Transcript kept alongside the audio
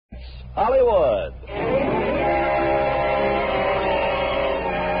Hollywood.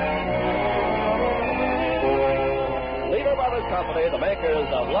 Lever Brothers Company, the makers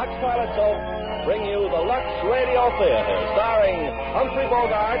of Lux Toilet Soap, bring you the Lux Radio Theater, starring Humphrey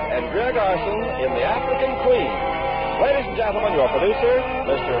Bogart and Greer Garson in The African Queen. Ladies and gentlemen, your producer,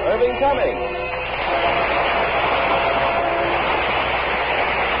 Mr. Irving Cummings.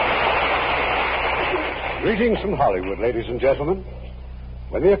 Greetings from Hollywood, ladies and gentlemen.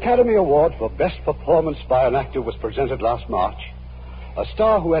 When the Academy Award for Best Performance by an Actor was presented last March, a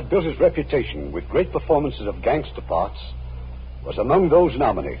star who had built his reputation with great performances of gangster parts was among those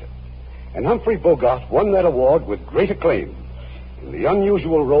nominated. And Humphrey Bogart won that award with great acclaim in the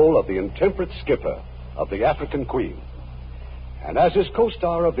unusual role of the intemperate skipper of The African Queen. And as his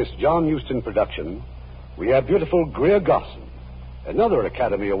co-star of this John Huston production, we have beautiful Greer Garson, another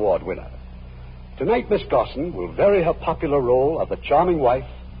Academy Award winner. Tonight, Miss Garson will vary her popular role of the charming wife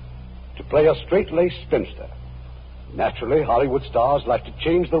to play a straight-laced spinster. Naturally, Hollywood stars like to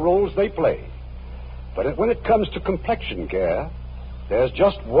change the roles they play. But when it comes to complexion care, there's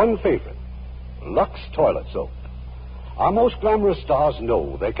just one favorite, Lux Toilet Soap. Our most glamorous stars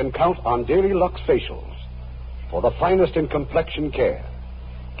know they can count on daily Lux facials for the finest in complexion care.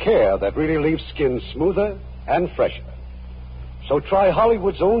 Care that really leaves skin smoother and fresher. So try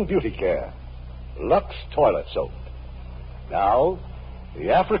Hollywood's own beauty care, Lux Toilet Soap. Now, The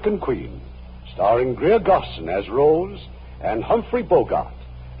African Queen, starring Greer Garson as Rose and Humphrey Bogart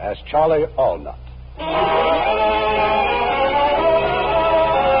as Charlie Allnut. The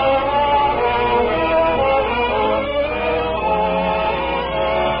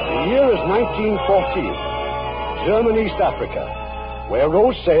year is 1914, German East Africa, where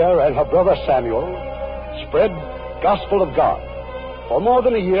Rose Sayer and her brother Samuel spread gospel of God. For more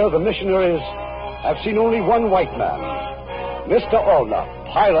than a year, the missionaries have seen only one white man, Mr. Allnut,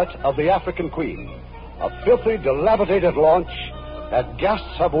 pilot of the African Queen, a filthy, dilapidated launch that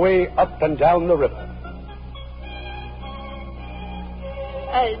gasps her way up and down the river.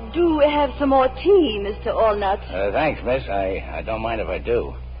 Do we have some more tea, Mr. Allnut? Thanks, miss. I don't mind if I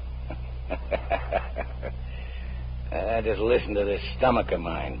do. Just listen to this stomach of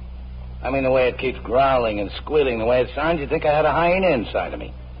mine. I mean, the way it keeps growling and squealing, the way it sounds, you'd think I had a hyena inside of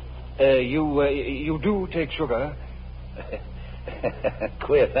me. You do take sugar?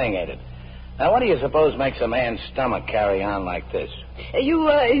 Queer thing, ain't it? Now, what do you suppose makes a man's stomach carry on like this?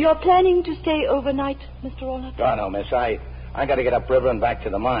 You're planning to stay overnight, Mr. Allnut? Oh, no, miss. I got to get upriver and back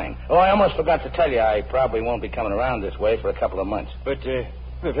to the mine. Oh, I almost forgot to tell you, I probably won't be coming around this way for a couple of months. But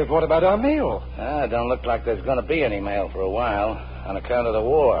what about our mail? Don't look like there's going to be any mail for a while on account of the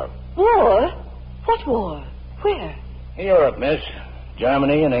war. War? What war? Where? Europe, miss.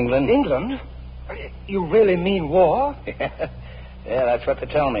 Germany and England. England? You really mean war? Yeah, that's what they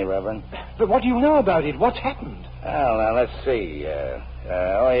tell me, Reverend. But what do you know about it? What's happened? Well, now, let's see.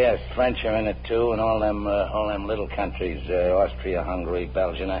 Oh, yes, French are in it, too, and all them little countries, Austria, Hungary,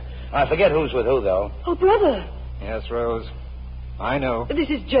 Belgium. I forget who's with who, though. Oh, brother. Yes, Rose. I know. This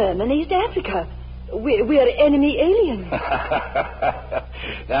is German East Africa. We're enemy aliens.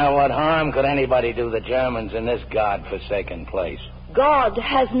 Now, what harm could anybody do the Germans in this God-forsaken place? God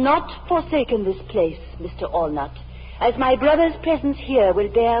has not forsaken this place, Mr. Allnut, as my brother's presence here will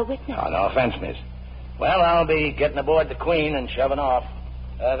bear witness. Oh, no offense, miss. Well, I'll be getting aboard the Queen and shoving off.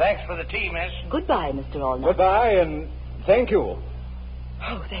 Thanks for the tea, miss. Goodbye, Mr. Allnut. Goodbye, and thank you.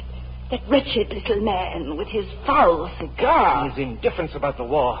 Oh, that wretched little man with his foul cigar. His indifference about the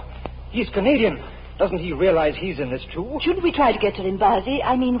war. He's Canadian. Doesn't he realize he's in this, too? Shouldn't we try to get to Limbazi?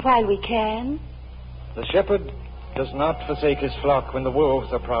 I mean, while we can? The shepherd does not forsake his flock when the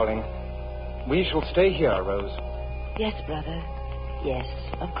wolves are prowling. We shall stay here, Rose. Yes, brother. Yes,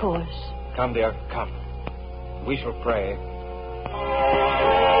 of course. Come, dear, come. We shall pray.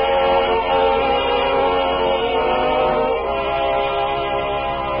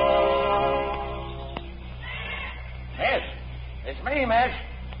 Miss, it's me, miss.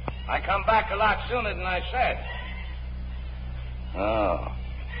 I come back a lot sooner than I said. Oh.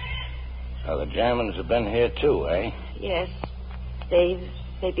 Well, the Germans have been here, too, eh? Yes. They've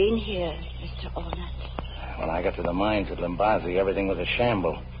been here, Mr. Allnut. When I got to the mines at Limbazi, everything was a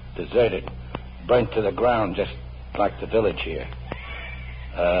shamble. Deserted. Burnt to the ground, just like the village here.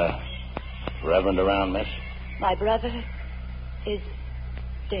 Reverend around, miss? My brother is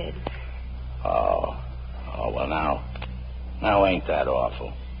dead. Oh, well, now ain't that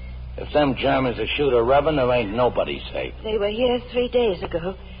awful. If them Germans will shoot a Reverend, there ain't nobody safe. They were here 3 days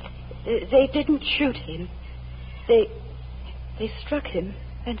ago. They didn't shoot him. They struck him,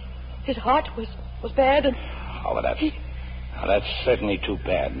 and his heart was bad, and... Oh, well, Now, that's certainly too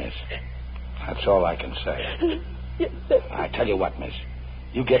bad, miss. That's all I can say. I tell you what, miss.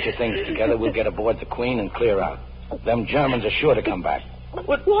 You get your things together, we'll get aboard the Queen and clear out. Them Germans are sure to come back.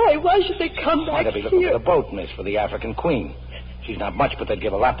 But why? Why should they come back They'll be looking for the boat, miss, for the African Queen. She's not much, but they'd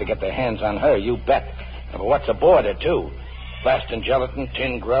give a lot to get their hands on her, you bet. And for what's aboard her, too. Plastin gelatin,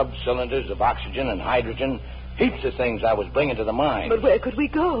 tin grub, cylinders of oxygen and hydrogen. Heaps of things I was bringing to the mine. But where could we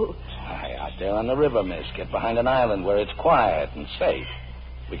go? Out there on the river, miss. Get behind an island where it's quiet and safe.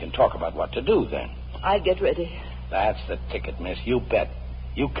 We can talk about what to do then. I'll get ready. That's the ticket, miss. You bet.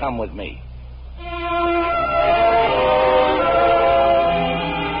 You come with me.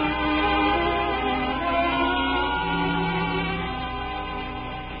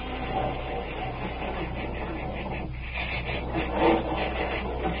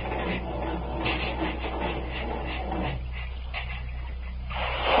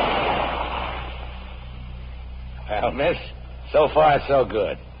 Well, miss, so far so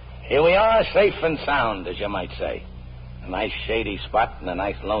good. Here we are, safe and sound, as you might say. A nice shady spot and a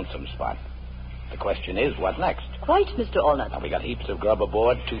nice lonesome spot. The question is, what next? Quite, Mr. Allnut. Now, we got heaps of grub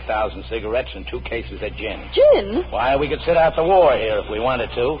aboard, 2,000 cigarettes, and 2 cases of gin. Gin? Why, we could sit out the war here if we wanted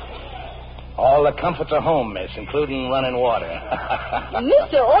to. All the comforts are home, miss, including running water.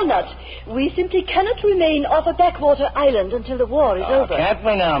 Mr. Allnut, we simply cannot remain off a backwater island until the war is over. Can't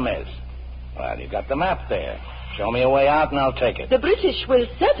we now, miss? Well, you've got the map there. Show me a way out and I'll take it. The British will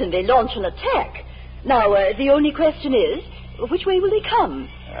certainly launch an attack. Now, the only question is, which way will they come?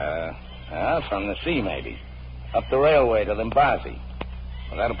 From the sea, maybe. Up the railway to Limbazi.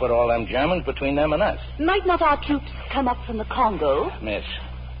 Well, that'll put all them Germans between them and us. Might not our troops come up from the Congo? Miss,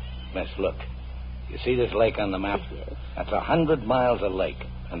 look. You see this lake on the map? Yes. That's 100 miles of lake.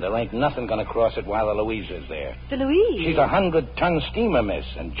 And there ain't nothing going to cross it while the Louisa's there. The Louise? She's a 100-ton steamer, miss,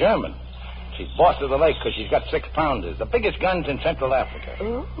 and German. She's boss of the lake because she's got 6-pounders, the biggest guns in Central Africa.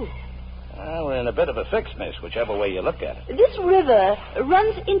 Oh. We're in a bit of a fix, miss, whichever way you look at it. This river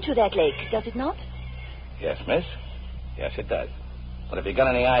runs into that lake, does it not? Yes, miss. Yes, it does. But if you got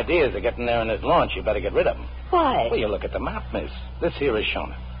any ideas of getting there in this launch, you better get rid of them. Why? Well, you look at the map, miss. This here is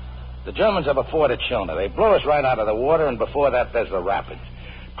Shona. The Germans have a fort at Shona. They blow us right out of the water, and before that, there's the rapids.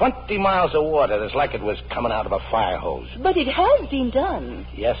 20 miles of water that's like it was coming out of a fire hose. But it has been done.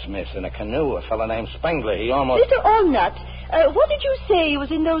 Yes, miss, in a canoe. A fellow named Spengler, he almost... Mr. Allnut, what did you say was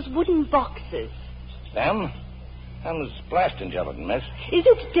in those wooden boxes? Them? Them's blasting gelatin, miss. Is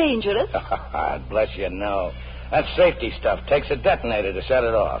it dangerous? Bless you, no. That's safety stuff. Takes a detonator to set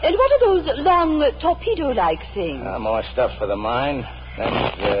it off. And what are those long torpedo-like things? More stuff for the mine.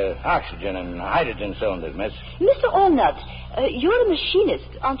 Them's oxygen and hydrogen cylinders, miss. Mr. Allnut, you're a machinist,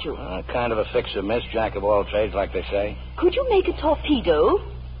 aren't you? Kind of a fixer, miss. Jack of all trades, like they say. Could you make a torpedo?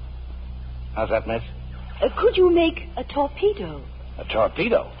 How's that, miss? Could you make a torpedo? A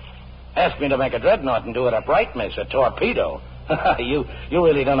torpedo? Ask me to make a dreadnought and do it upright, miss. A torpedo? You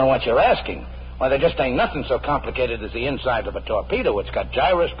really don't know what you're asking. Why, there just ain't nothing so complicated as the inside of a torpedo. It's got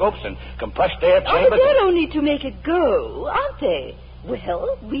gyroscopes and compressed air chambers. Oh, but they're only to make it go, aren't they?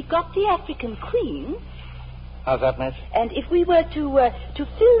 Well, we've got the African Queen. How's that, miss? And if we were to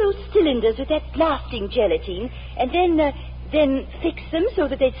fill those cylinders with that blasting gelatine, and then fix them so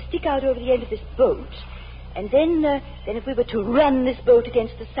that they'd stick out over the end of this boat, and then if we were to run this boat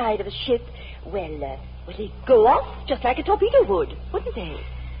against the side of a ship, well, they'd go off just like a torpedo would, wouldn't they?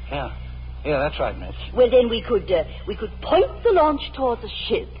 Yeah, that's right, miss. Well, then we could point the launch towards the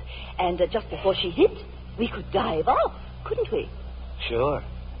ship, and just before she hit, we could dive off, couldn't we? Sure,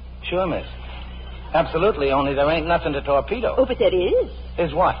 miss. Absolutely, only there ain't nothing to torpedo. Oh, but there is.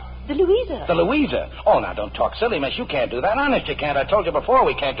 Is what? The Louisa. The Louisa? Oh, now, don't talk silly, miss. You can't do that. Honest, you can't. I told you before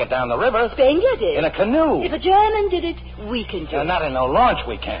we can't get down the river. Spengler did. In a canoe. If a German did it, we can do it. Not in no launch,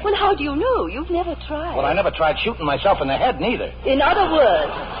 we can't. Well, how do you know? You've never tried. Well, I never tried shooting myself in the head, neither. In other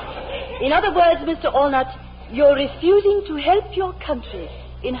words, Mr. Allnut, you're refusing to help your country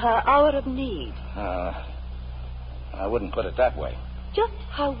in her hour of need. I wouldn't put it that way. Just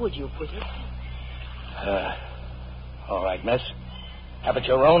how would you put it? All right, miss. Have it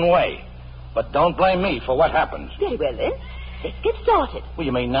your own way. But don't blame me for what happens. Very well, then. Let's get started. Well,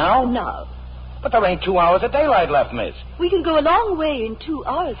 you mean now? Now. But there ain't 2 hours of daylight left, miss. We can go a long way in 2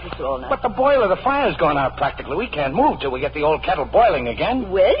 hours, Mr. Allnut. But the boiler, the fire's gone out practically. We can't move till we get the old kettle boiling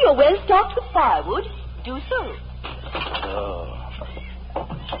again. Well, you're well stocked with firewood. Do so.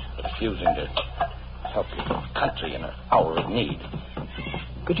 Refusing to help your country in an hour of need.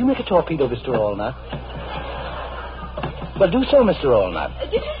 Could you make a torpedo, Mr. Allnut? Well, do so, Mr.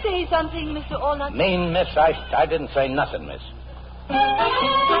 Allnut. Did you say something, Mr. Allnut? Mean, miss, I didn't say nothing, miss.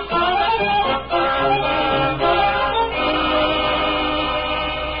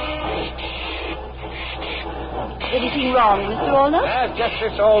 Anything wrong, Mr. Walnut? Just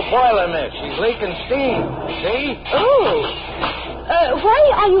this old boiler, miss. She's leaking steam. See? Oh. Why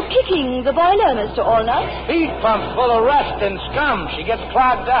are you kicking the boiler, Mr. Walnut? Feed pump full of rust and scum. She gets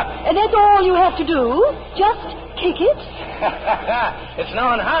clogged up. And that's all you have to do? Just kick it? It's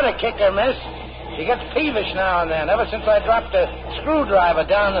knowing how to kick her, miss. She gets peevish now and then, ever since I dropped a screwdriver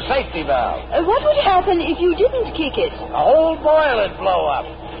down the safety valve. What would happen if you didn't kick it? The whole boiler'd blow up.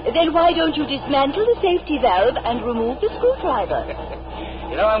 Then why don't you dismantle the safety valve and remove the screwdriver?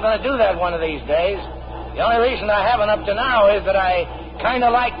 You know, I'm going to do that one of these days. The only reason I haven't up to now is that I kind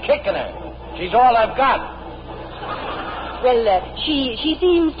of like kicking her. She's all I've got. Well, she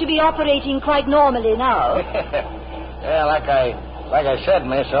seems to be operating quite normally now. Yeah, like I said,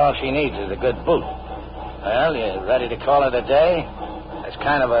 miss, all she needs is a good boot. Well, you ready to call it a day? It's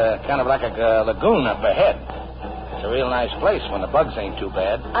kind of like a lagoon up ahead. It's a real nice place when the bugs ain't too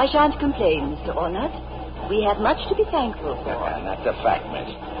bad. I shan't complain, Mr. Walnut. We have much to be thankful for. That's a fact, miss.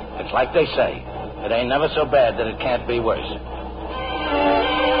 It's like they say. It ain't never so bad that it can't be worse.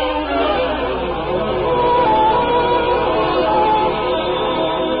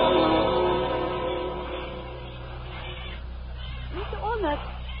 Mr. Walnut,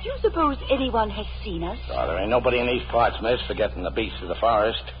 do you suppose anyone has seen us? Oh, there ain't nobody in these parts, miss, forgetting the beasts of the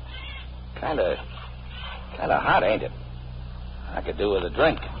forest. Kind of hot, ain't it? I could do with a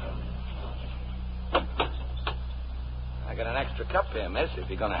drink. I got an extra cup here, miss, if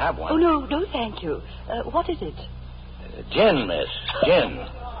you're going to have one. Oh, no, thank you. What is it? Gin, miss. Gin.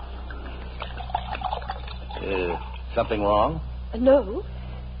 Something wrong? No.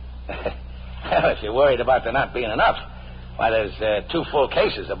 Well, if you're worried about there not being enough, why, there's 2 full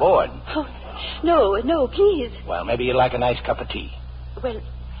cases aboard. Oh, no, please. Well, maybe you'd like a nice cup of tea. Well,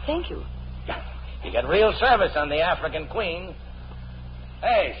 thank you. You get real service on the African Queen.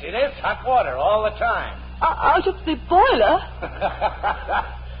 Hey, see this? Hot water all the time. Out of the boiler?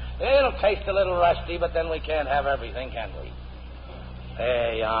 It'll taste a little rusty, but then we can't have everything, can we?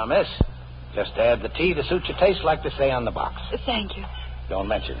 There you are, miss. Just add the tea to suit your taste, like they say on the box. Thank you. Don't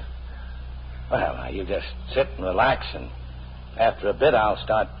mention it. Well, now, you just sit and relax, and after a bit, I'll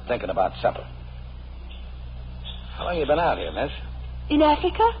start thinking about supper. How long you been out here, miss? In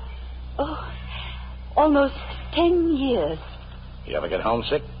Africa? Oh, almost 10 years. You ever get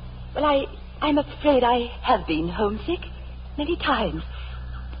homesick? Well, I'm afraid I have been homesick many times.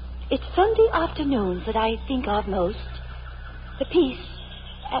 It's Sunday afternoons that I think of most. The peace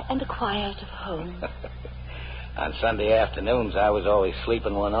and the quiet of home. On Sunday afternoons, I was always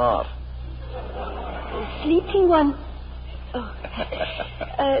sleeping one off. Sleeping one?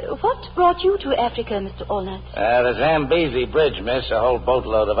 Oh. What brought you to Africa, Mr. Walnut? The Zambezi Bridge, miss. A whole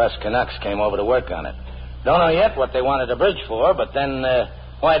boatload of us Canucks came over to work on it. Don't know yet what they wanted the bridge for, but then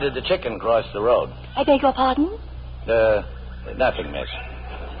why did the chicken cross the road? I beg your pardon? Nothing, miss.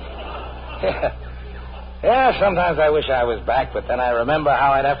 Yeah, sometimes I wish I was back, but then I remember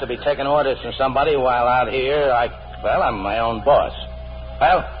how I'd have to be taking orders from somebody while out here. I'm my own boss.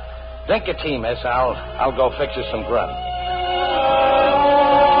 Well, drink your tea, miss. I'll go fix you some grub.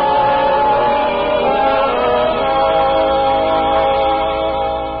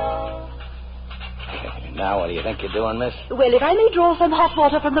 Now, what do you think you're doing, miss? Well, if I may draw some hot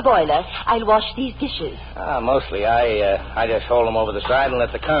water from the boiler, I'll wash these dishes. Mostly. I just hold them over the side and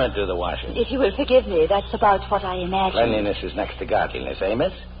let the current do the washing. If you will forgive me, that's about what I imagine. Cleanliness is next to godliness, eh,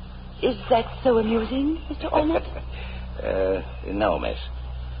 miss? Is that so amusing, Mr. Walnut? No, miss.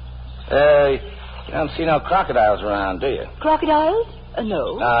 You don't see no crocodiles around, do you? Crocodiles?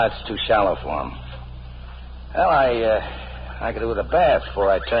 No. No, it's too shallow for them. Well, I could do with a bath before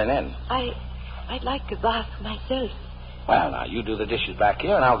I turn in. I'd like a bath myself. Well, now, you do the dishes back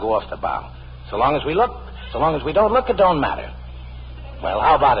here, and I'll go off the bow. So long as we don't look, it don't matter. Well,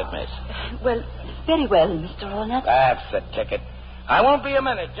 how about it, miss? Well, very well, Mr. Walnut. That's the ticket. I won't be a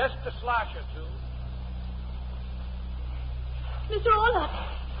minute, just a slosh or two. Mr. Walnut!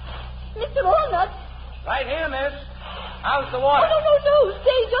 Mr. Walnut! Right here, miss. How's the water? Oh, no.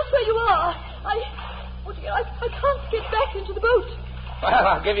 Stay just where you are. I can't get back into the boat. Well,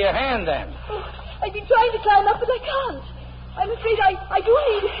 I'll give you a hand, then. Oh, I've been trying to climb up, but I can't. I'm afraid I do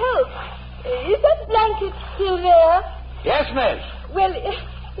need help. Is that blanket still there? Yes, miss. Well,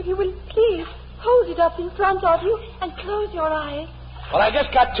 if you will please hold it up in front of you and close your eyes. Well, I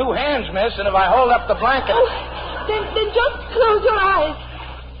just got 2 hands, miss, and if I hold up the blanket... Oh, then just close your eyes.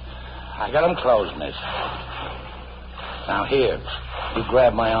 I got them closed, miss. Now, here, you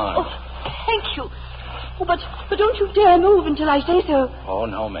grab my arm. Oh, thank you. Oh, but don't you dare move until I say so. Oh,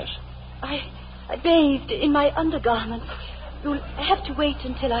 no, miss. I bathed in my undergarments. You'll have to wait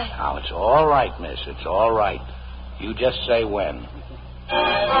until I... Now, it's all right, miss. It's all right. You just say when.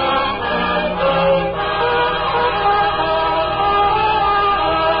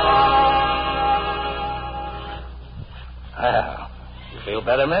 Well, you feel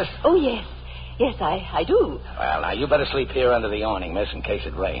better, miss? Oh, yes. Yes, I do. Well, now, you better sleep here under the awning, miss, in case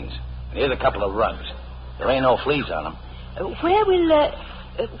it rains. And here's a couple of rugs. There ain't no fleas on them. Where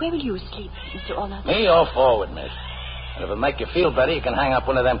will you sleep, Mr. Allnut? Me, all forward, miss. And if it'll make you feel better, you can hang up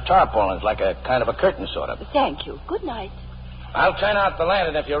one of them tarpaulins, like a kind of a curtain, sort of. Thank you. Good night. I'll turn out the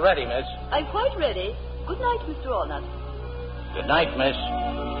lantern if you're ready, miss. I'm quite ready. Good night, Mr. Allnut. Good night, miss.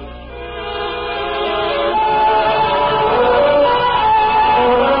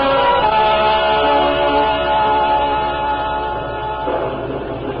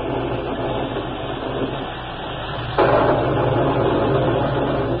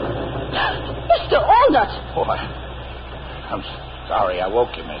 Mr. Allnut! Boy, I'm sorry I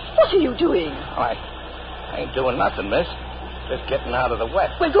woke you, miss. What are you doing? Oh, I ain't doing nothing, miss. Just getting out of the wet.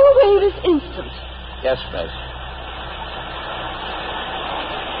 Well, go away this instant. Yes, miss.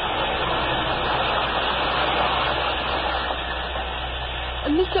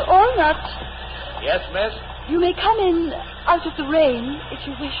 Mr. Allnut, Yes, miss? you may come in out of the rain if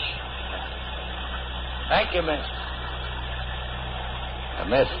you wish. Thank you, miss.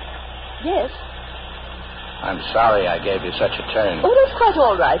 Miss, Yes? I'm sorry I gave you such a turn. Oh, that's quite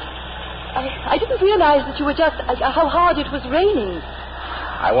all right. I didn't realize that you were just... how hard it was raining.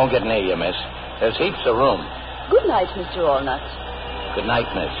 I won't get near you, miss. There's heaps of room. Good night, Mr. Allnut. Good night,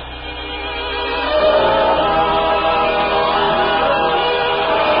 miss.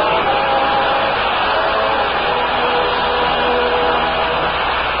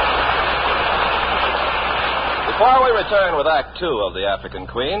 Before we return with Act Two of The African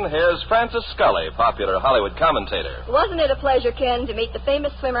Queen, here's Francis Scully, popular Hollywood commentator. Wasn't it a pleasure, Ken, to meet the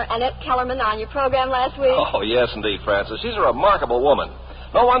famous swimmer Annette Kellerman on your program last week? Oh, yes, indeed, Francis. She's a remarkable woman.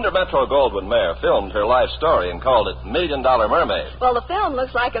 No wonder Metro-Goldwyn-Mayer filmed her life story and called it $1 Million Mermaid. Well, the film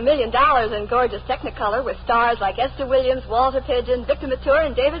looks like $1 million in gorgeous Technicolor with stars like Esther Williams, Walter Pidgeon, Victor Mature,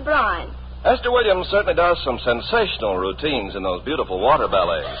 and David Bryan. Esther Williams certainly does some sensational routines in those beautiful water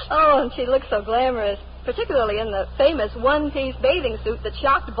ballets. Oh, and she looks so glamorous, particularly in the famous one-piece bathing suit that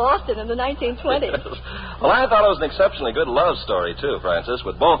shocked Boston in the 1920s. Well, I thought it was an exceptionally good love story, too, Francis,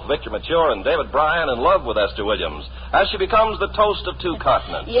 with both Victor Mature and David Bryan in love with Esther Williams, as she becomes the toast of two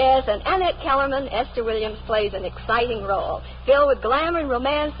continents. Yes, and Annette Kellerman, Esther Williams, plays an exciting role, filled with glamour and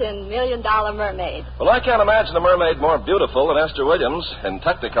romance in $1 Million Mermaid. Well, I can't imagine a mermaid more beautiful than Esther Williams. In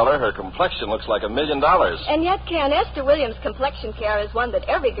Technicolor, her complexion looks like $1 million. And yet, Ken, Esther Williams' complexion care is one that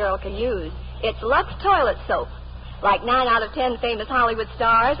every girl can use. It's Lux Toilet Soap. Like 9 out of 10 famous Hollywood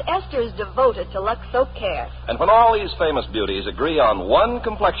stars, Esther is devoted to Lux Soap Care. And when all these famous beauties agree on one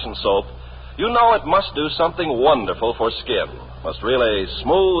complexion soap, you know it must do something wonderful for skin. Must really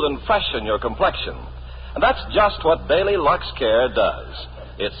smooth and freshen your complexion. And that's just what Daily Lux Care does.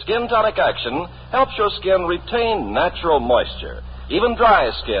 Its skin tonic action helps your skin retain natural moisture. Even dry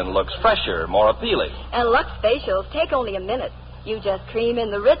skin looks fresher, more appealing. And Lux facials take only a minute. You just cream in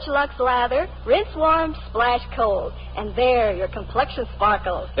the rich Lux lather, rinse warm, splash cold, and there your complexion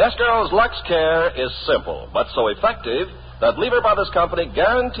sparkles. Yes, girls, Lux Care is simple, but so effective that Lever Brothers Company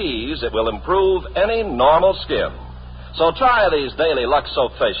guarantees it will improve any normal skin. So try these daily Lux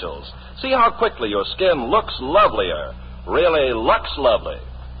Soap facials. See how quickly your skin looks lovelier. Really Lux lovely.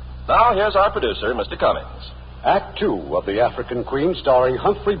 Now, here's our producer, Mr. Cummings. Act Two of The African Queen, starring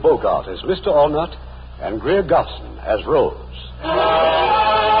Humphrey Bogart as Mr. Allnut and Greer Gosson as Rose.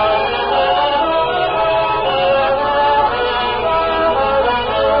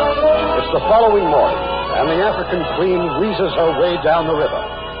 It's the following morning, and the African Queen wheezes her way down the river.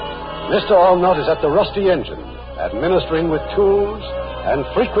 Mr. Allnut is at the rusty engine, administering with tools and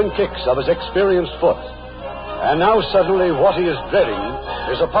frequent kicks of his experienced foot. And now suddenly what he is dreading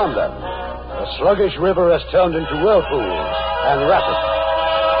is upon them. The sluggish river has turned into whirlpools and rapids.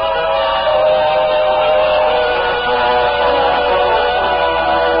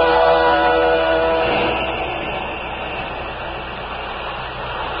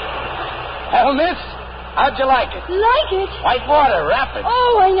 Well, miss, how'd you like it? Like it? White water, rapid.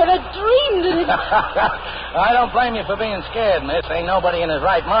 Oh, I never dreamed of it. I don't blame you for being scared, miss. Ain't nobody in his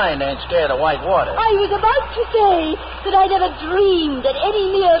right mind ain't scared of white water. I was about to say that I never dreamed that any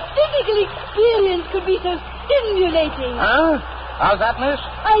mere physical experience could be so stimulating. Huh? How's that, miss?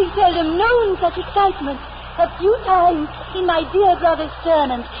 I've seldom known such excitement. A few times in my dear brother's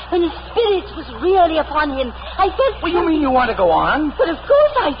sermons, when his spirit was really upon him, I felt... Well, you mean you want to go on? But of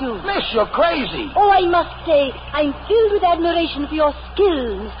course I do. Miss, you're crazy. Oh, I must say, I'm filled with admiration for your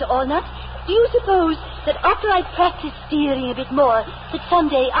skill, Mr. Allnut. Do you suppose that after I'd practiced steering a bit more, that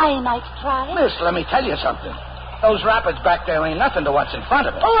someday I might try? Miss, let me tell you something. Those rapids back there ain't nothing to what's in front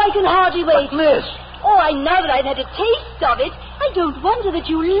of it. Oh, I can hardly wait. But, Miss... Oh, I know that I've had a taste of it. I don't wonder that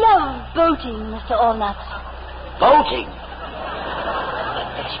you love boating, Mr. Allnut. Boating?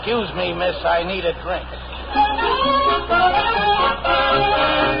 Excuse me, miss, I need a drink.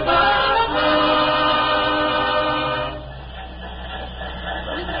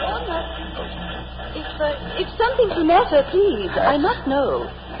 If something's the matter, please, I must know.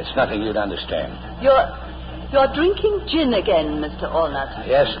 It's nothing you'd understand. You're drinking gin again, Mr. Allnut.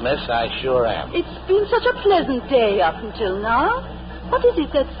 Yes, miss, I sure am. It's been such a pleasant day up until now. What is it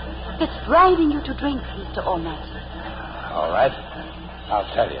that's driving you to drink, Mr. Allnut? All right. I'll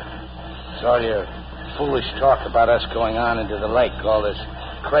tell you. It's all your foolish talk about us going on into the lake, all this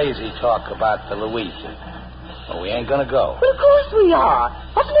crazy talk about the Louisa. Well, we ain't going to go. Well, of course we are.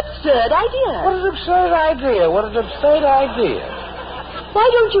 What an absurd idea. What an absurd idea. What an absurd idea. Why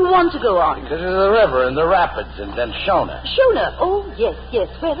don't you want to go on? Because of the river and the rapids and then Shona. Shona? Oh, yes,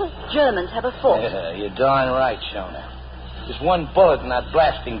 where the Germans have a fort. Yeah, you're darn right, Shona. Just one bullet in that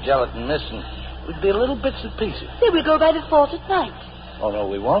blasting gelatin missing. We'd be little bits and pieces. Then we'll go by the fort at night. Oh, no,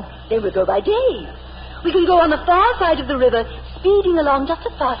 we won't. Then we'll go by day. We can go on the far side of the river, speeding along just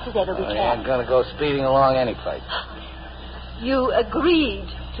as fast as ever we can. I ain't going to go speeding along any place. You agreed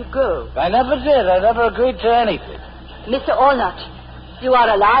to go. I never did. I never agreed to anything. Mr. Allnut, you are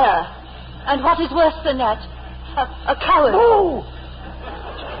a liar. And what is worse than that? A coward. Oh!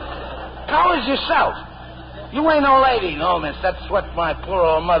 Coward yourself. You ain't no lady, no, miss. That's what my poor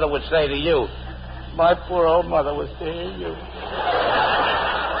old mother would say to you. My poor old mother would say to you.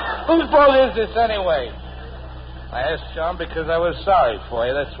 Whose fault is this, anyway? I asked John because I was sorry for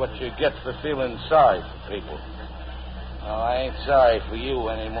you. That's what you get for feeling sorry for people. Oh, I ain't sorry for you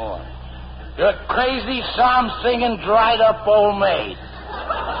anymore. You're a crazy, psalm-singing, dried-up old maid.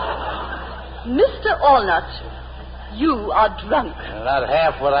 Mr. Allnut, you are drunk. Not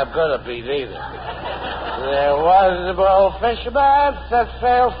half what I'm going to be, either. There was a bold fisherman set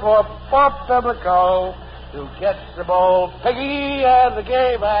sail for Port Pimlico to catch the bold piggy and the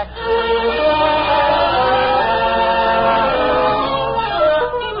game axe.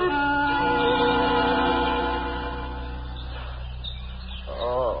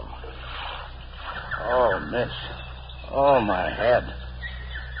 Oh, miss. Oh, my head.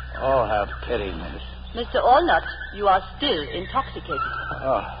 Oh, have pity, miss. Mr. Allnut, you are still intoxicated.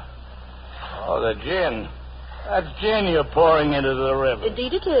 Oh, the gin. That's gin you're pouring into the river.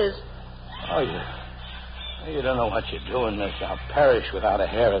 Indeed it is. Oh, you don't know what you're doing, miss. I'll perish without a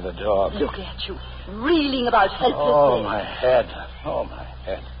hair of the dog. Look at you, reeling about helplessly. Oh, my head. Oh, my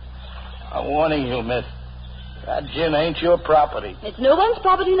head. I'm warning you, miss. That gin ain't your property. It's no one's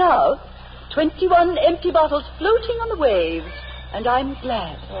property now. 21 empty bottles floating on the waves. And I'm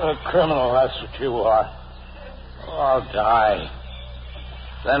glad. A criminal, that's what you are. Oh, I'll die.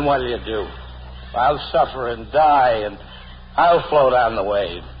 Then what'll you do? I'll suffer and die, and I'll float on the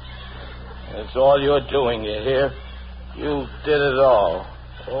wave. It's all you're doing, you hear? You did it all.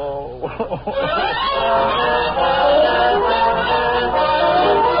 Oh.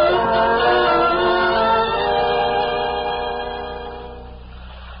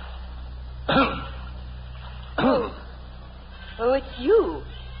 Oh, it's you.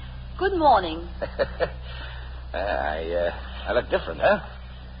 Good morning. I look different, huh?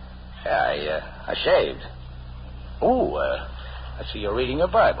 I shaved. Oh, I see you're reading your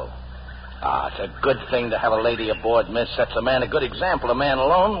Bible. It's a good thing to have a lady aboard, miss. Sets a man a good example. A man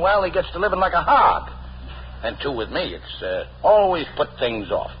alone, well, he gets to living like a hog. And, too, with me, it's always put things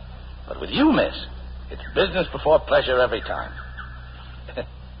off. But with you, miss, it's business before pleasure every time.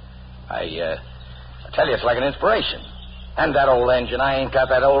 I tell you, it's like an inspiration. And that old engine, I ain't got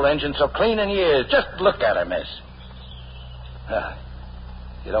that old engine so clean in years. Just look at her, miss.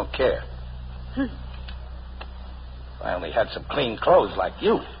 You don't care. I only had some clean clothes like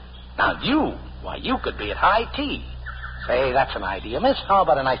you. Now, you could be at high tea. Say, that's an idea, miss. How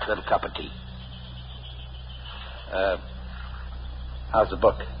about a nice little cup of tea? How's the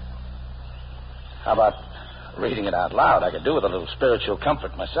book? How about reading it out loud? I could do with a little spiritual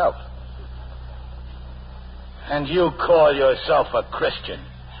comfort myself. And you call yourself a Christian,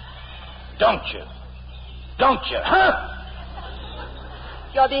 don't you? Don't you, huh?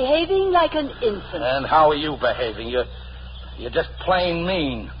 You're behaving like an infant. And how are you behaving? You're just plain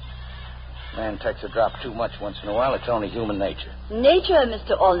mean. Man takes a drop too much once in a while. It's only human nature. Nature,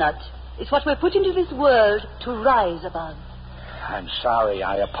 Mr. Allnut, is what we're put into this world to rise above. I'm sorry.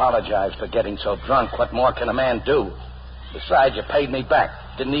 I apologize for getting so drunk. What more can a man do? Besides, you paid me back.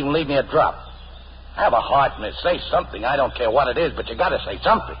 Didn't even leave me a drop. Have a heart, miss. Say something. I don't care what it is, but you gotta say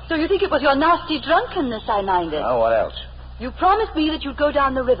something. So you think it was your nasty drunkenness I minded? Oh, what else? You promised me that you'd go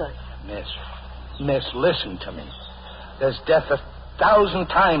down the river. Miss, listen to me. There's death 1,000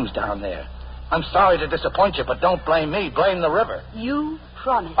 times down there. I'm sorry to disappoint you, but don't blame me. Blame the river. You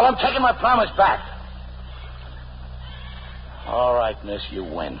promised. Well, I'm taking my promise back. All right, miss, you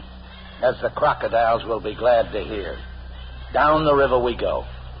win. As the crocodiles will be glad to hear. Down the river we go.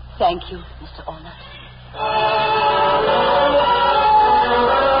 Thank you, Mr. Allnut.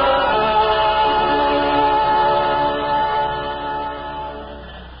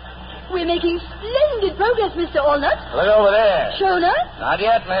 We're making splendid progress, Mr. Allnut. Look over there. Shona? Not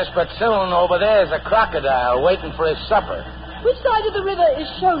yet, miss, but soon over there's a crocodile waiting for his supper. Which side of the river is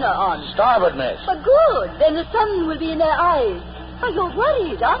Shona on? Starboard, miss. But good. Then the sun will be in their eyes. Oh, you're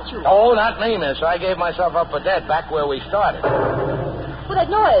worried, aren't you? Oh, not me, miss. I gave myself up for dead back where we started. Well, that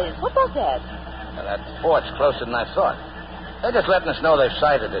noise. What was that? Well, that fort's closer than I thought. They're just letting us know they've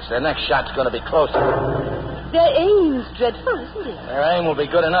sighted us. Their next shot's going to be closer. Their aim's dreadful, isn't it? Their aim will be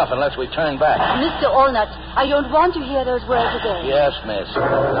good enough unless we turn back. Mr. Allnut, I don't want to hear those words again. Yes, miss.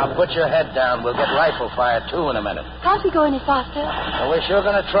 Now put your head down. We'll get rifle fire, too, in a minute. Can't we go any faster? Well, we're sure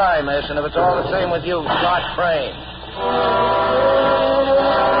going to try, miss, and if it's all the same with you, start praying.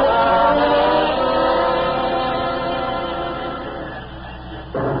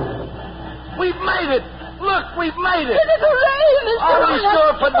 We've made it! Look, we've made it! It is a ray, Mr. Oh, we Allnut.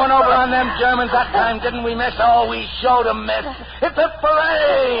 sure put one over on them Germans that time, didn't we, miss? Oh, we showed them, miss. It's a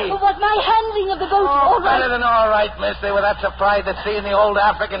parade! Oh, was my handling of the boat all right? Better than all right, miss. They were that surprised at seeing the old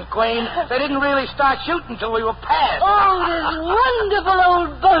African Queen. They didn't really start shooting till we were past. Oh, this wonderful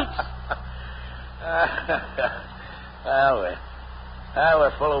old boat.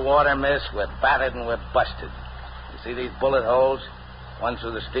 We're full of water, miss. We're battered and we're busted. You see these bullet holes? One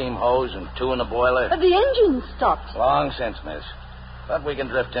through the steam hose and two in the boiler. The engine stopped. Long since, miss. But we can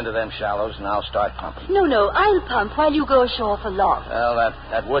drift into them shallows and I'll start pumping. No, I'll pump while you go ashore for logs. Well,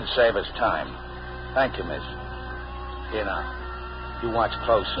 that would save us time. Thank you, miss. Here now. You watch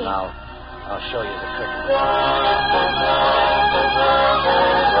close and I'll show you the trick.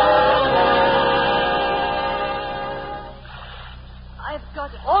 I've got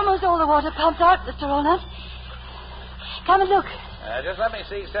almost all the water pumped out, Mr. Allnut. Come and look. Just let me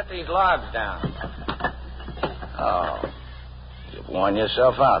see. Set these logs down. Oh. You've worn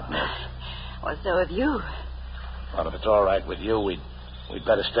yourself out, miss. Well, so have you. Well, if it's all right with you, we'd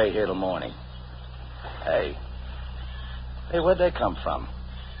better stay here till morning. Hey, where'd they come from?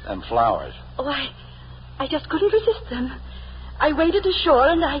 Them flowers. Oh, I just couldn't resist them. I waded ashore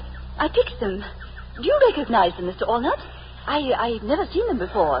and I picked them. Do you recognize them, Mr. Allnut? I've never seen them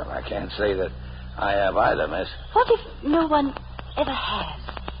before. I can't say that I have either, miss. What if no one ever has?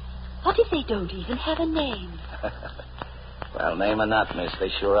 What if they don't even have a name? Well, name or not, miss, they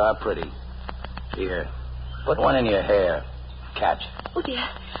sure are pretty. Here, put one in your hair. Catch. Oh, dear.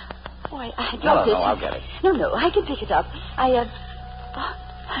 Oh, I dropped it. No, I'll get it. No, I can pick it up.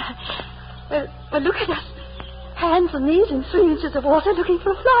 Well, look at us. Hands and knees in 3 inches of water looking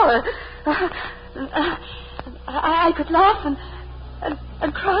for a flower. I could laugh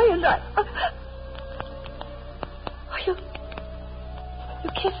and cry and you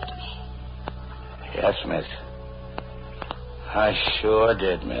kissed me. Yes, miss. I sure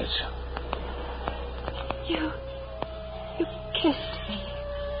did, miss. You kissed me.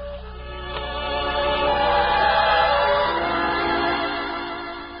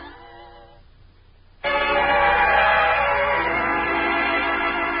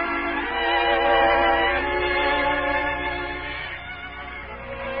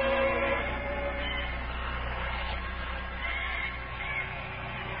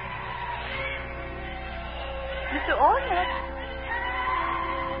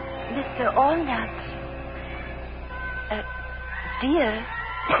 Mr. Allnut. Dear.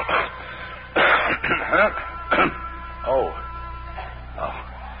 Oh.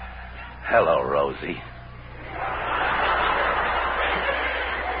 Hello, Rosie.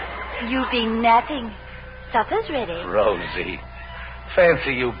 You've been napping. Supper's ready. Rosie.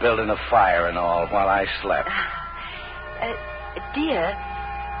 Fancy you building a fire and all while I slept. Dear,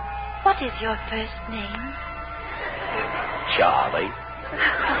 what is your first name? Charlie.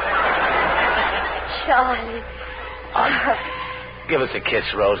 Charlie. Give us a kiss,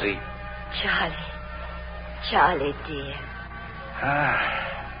 Rosie. Charlie, dear.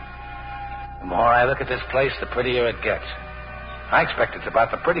 The more I look at this place, the prettier it gets. I expect it's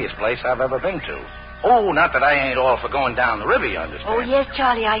about the prettiest place I've ever been to. Oh, not that I ain't all for going down the river, you understand? Oh, yes,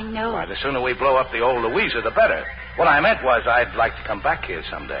 Charlie, I know. Why, the sooner we blow up the old Louisa, the better. What I meant was I'd like to come back here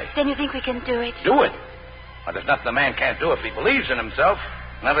someday. Then you think we can do it? Do it? Well, there's nothing a man can't do if he believes in himself.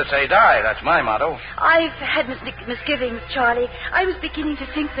 Never say die. That's my motto. I've had misgivings, Charlie. I was beginning to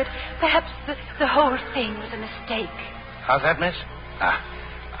think that perhaps the whole thing was a mistake. How's that, miss?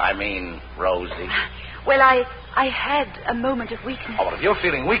 I mean, Rosie. Well, I had a moment of weakness. Oh, well, if you're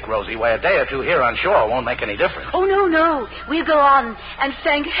feeling weak, Rosie, why, a day or two here on shore won't make any difference. Oh, no. We'll go on and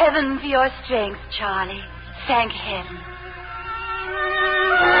thank heaven for your strength, Charlie. Thank heaven.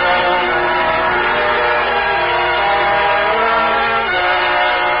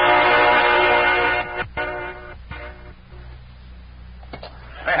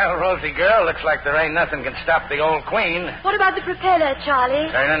 Well, Rosie girl, looks like there ain't nothing can stop the old queen. What about the propeller,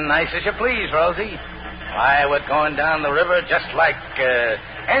 Charlie? Turning nice as you please, Rosie. Why, we're going down the river just like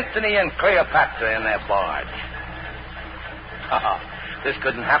Anthony and Cleopatra in their barge. Oh, this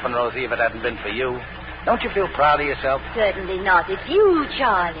couldn't happen, Rosie, if it hadn't been for you. Don't you feel proud of yourself? Certainly not. It's you,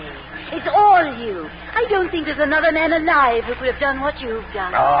 Charlie. It's all you. I don't think there's another man alive who could have done what you've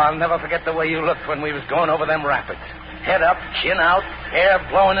done. Oh, I'll never forget the way you looked when we was going over them rapids. Head up, chin out, hair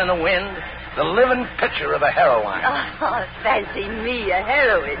blowing in the wind. The living picture of a heroine. Oh, fancy me, a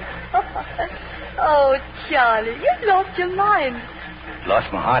heroine. Oh, Charlie, you've lost your mind.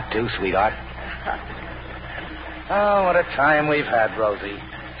 Lost my heart, too, sweetheart. Oh, what a time we've had, Rosie.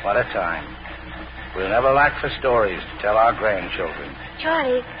 What a time. We'll never lack for stories to tell our grandchildren.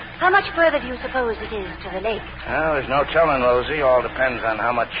 Charlie, how much further do you suppose it is to the lake? Well, there's no telling, Rosie. All depends on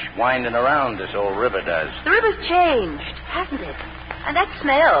how much winding around this old river does. The river's changed, hasn't it? And that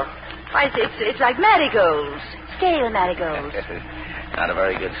smell. Why, it's like marigolds. Stale marigolds. Not a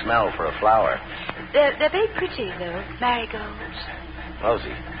very good smell for a flower. They're very pretty, though, marigolds.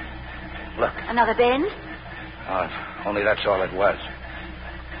 Rosie, look. Another bend? Oh, if only that's all it was.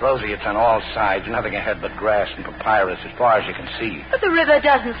 Rosie, it's on all sides, nothing ahead but grass and papyrus as far as you can see. But the river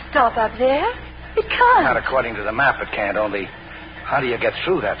doesn't stop up there. It can't. Not according to the map, it can't. Only, how do you get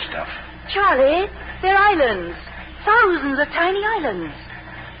through that stuff? Charlie, they're islands. Thousands of tiny islands.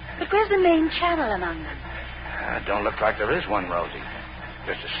 But where's the main channel among them? It don't look like there is one, Rosie.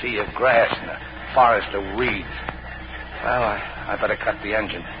 Just a sea of grass and a forest of reeds. Well, I better cut the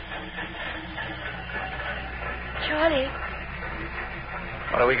engine. Charlie.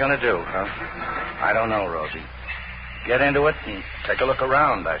 What are we going to do, huh? I don't know, Rosie. Get into it and take a look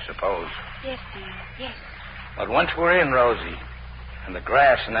around, I suppose. Yes, dear, yes. But once we're in, Rosie, and the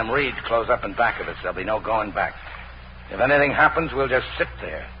grass and them reeds close up in back of us, there'll be no going back. If anything happens, we'll just sit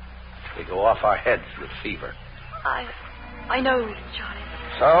there. We go off our heads with fever. I know, Charlie.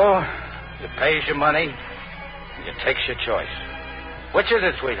 So, you pays your money, and you takes your choice. Which is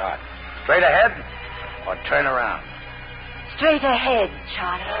it, sweetheart? Straight ahead or turn around? Straight ahead,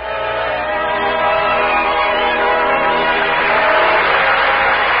 Charlie.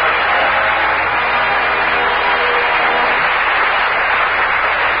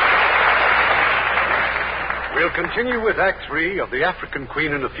 We'll continue with Act 3 of The African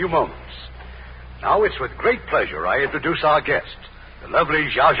Queen in a few moments. Now it's with great pleasure I introduce our guest, the lovely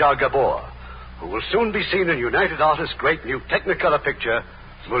Zsa Zsa Gabor, who will soon be seen in United Artists' great new Technicolor picture,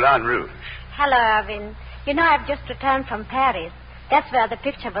 Moulin Rouge. Hello, Irvin. You know, I've just returned from Paris. That's where the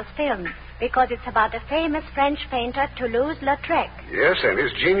picture was filmed, because it's about the famous French painter Toulouse-Lautrec. Yes, and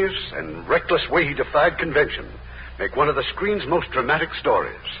his genius and reckless way he defied convention make one of the screen's most dramatic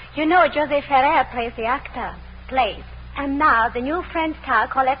stories. You know, José Ferrer plays the actor. And now the new French star,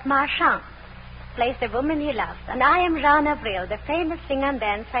 Colette Marchand, plays the woman he loves. And I am Jeanne Avril, the famous singer and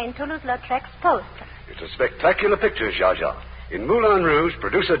dancer in Toulouse-Lautrec's poster. It's a spectacular picture, Zsa Zsa. In Moulin Rouge,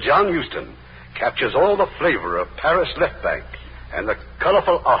 producer John Huston captures all the flavor of Paris left bank and the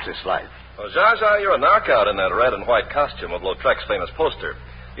colorful artist life. Well, Zsa Zsa, you're a knockout in that red and white costume of Lautrec's famous poster.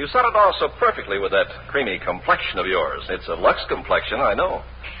 You set it off so perfectly with that creamy complexion of yours. It's a Lux complexion, I know.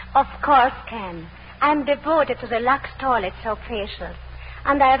 Of course, Ken. I'm devoted to the Lux toilet soap facials.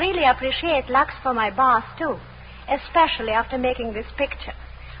 And I really appreciate Lux for my bath, too. Especially after making this picture.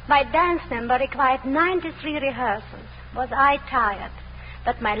 My dance number required 93 rehearsals. Was I tired?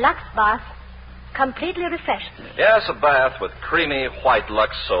 But my Lux bath completely refreshed me. Yes, a bath with creamy white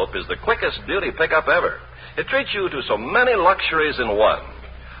Lux soap is the quickest beauty pickup ever. It treats you to so many luxuries in one.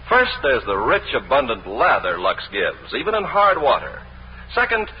 First, there's the rich, abundant lather Lux gives, even in hard water.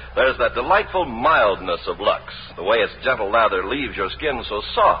 Second, there's that delightful mildness of Lux, the way its gentle lather leaves your skin so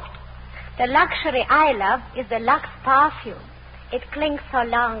soft. The luxury I love is the Lux perfume. It clings so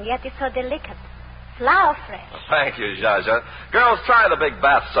long, yet is so delicate. Flower fresh. Thank you, Zsa Zsa. Girls, try the big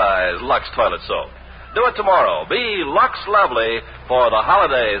bath-size Lux toilet soap. Do it tomorrow. Be Lux lovely for the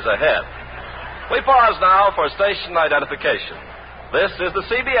holidays ahead. We pause now for station identification. This is the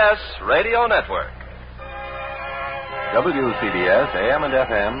CBS Radio Network. WCBS AM and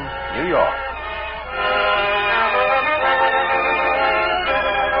FM, New York.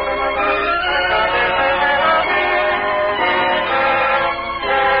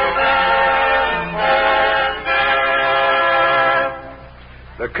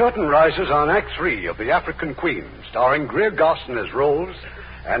 The curtain rises on Act 3 of The African Queen, starring Greer Garson as Rose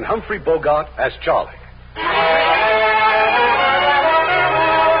and Humphrey Bogart as Charlie.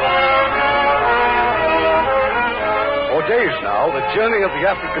 For days now, the journey of the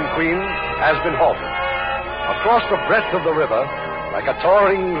African Queen has been halted. Across the breadth of the river, like a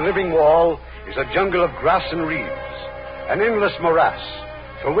towering living wall, is a jungle of grass and reeds, an endless morass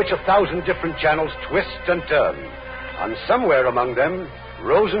through which 1,000 different channels twist and turn. And somewhere among them,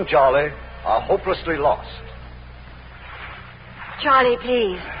 Rose and Charlie are hopelessly lost. Charlie,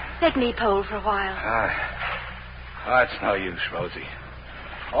 please, let me pole for a while. It's no use, Rosie.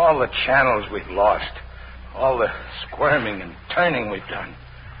 All the channels we've lost, all the squirming and turning we've done.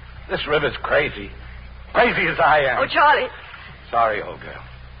 This river's crazy. Crazy as I am. Oh, Charlie. Sorry, old girl.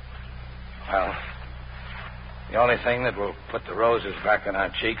 Well, the only thing that will put the roses back on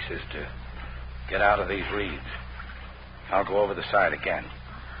our cheeks is to get out of these reeds. I'll go over the side again.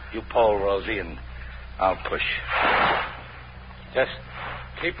 You pole, Rosie, and I'll push. Just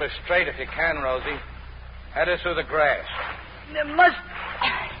keep her straight if you can, Rosie. Head her through the grass. There must...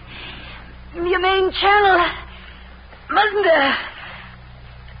 Your main channel... Mustn't there...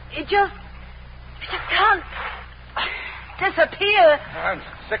 It just can't... disappear. I'm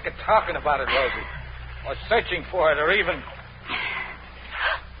sick of talking about it, Rosie. Or searching for it, or even...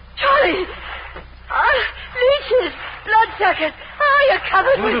 Charlie! Leeches! Bloodsuckers! You're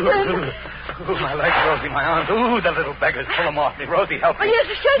covered with them. Ooh, my legs, Rosie, my arms. Ooh, the little beggars. Pull them off me. Rosie, help me. Yes,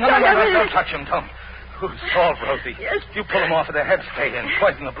 No, don't touch them. Don't. Ooh, salt, Rosie. Yes. You pull them off of their heads, stay in.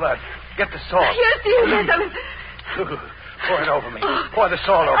 Poison the blood. Get the salt. Yes, dear, yes. Ooh, pour it over me. Pour the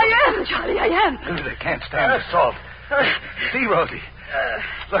salt over me. I am, Charlie, I am. Ooh, they can't stand the salt. See, Rosie.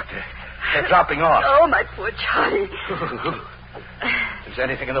 Look, they're dropping off. Oh, my poor Charlie. Ooh. If there's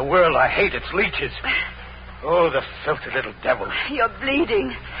anything in the world I hate, it's leeches. Oh, the filthy little devil. You're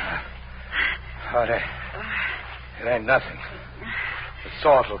bleeding. Oh, it ain't nothing. The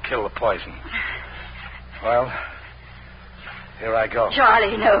salt will kill the poison. Well, here I go.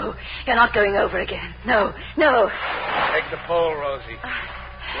 Charlie, no. You're not going over again. No, no. Take the pole, Rosie.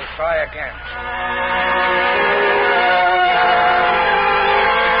 We'll try again.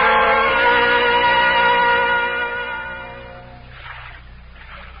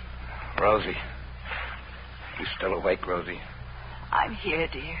 Rosie. You still awake, Rosie? I'm here,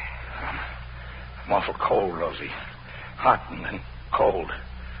 dear. I'm awful cold, Rosie. Hot and then cold.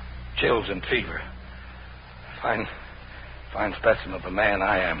 Chills and fever. Fine specimen of a man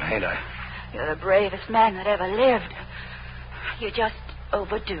I am, ain't I? You're the bravest man that ever lived. You're just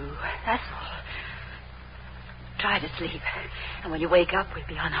overdue. That's all. Try to sleep. And when you wake up, we'll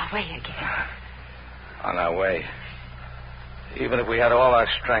be on our way again. On our way. Even if we had all our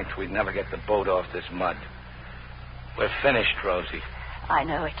strength, we'd never get the boat off this mud. We're finished, Rosie. I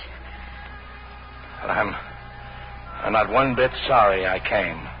know it. But I'm not one bit sorry I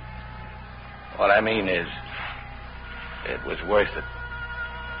came. What I mean is, it was worth it.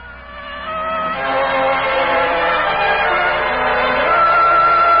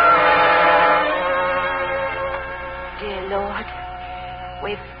 Dear Lord,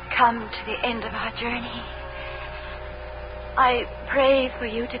 we've come to the end of our journey. I pray for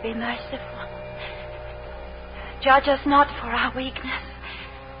you to be merciful. Judge us not for our weakness,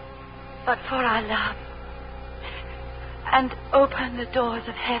 but for our love. And open the doors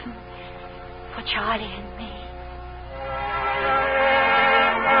of heaven for Charlie and me.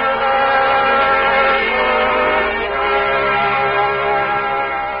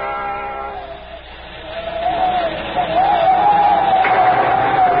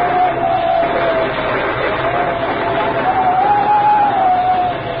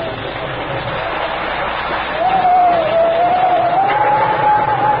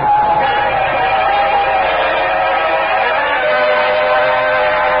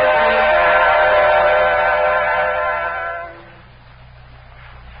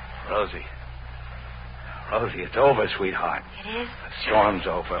 Rosie, it's over, sweetheart. It is? The storm's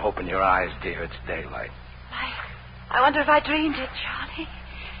over. Open your eyes, dear. It's daylight. I wonder if I dreamed it, Charlie.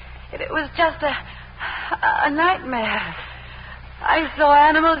 If it was just a nightmare. I saw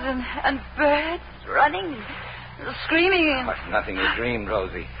animals and birds running and screaming. But nothing you dreamed,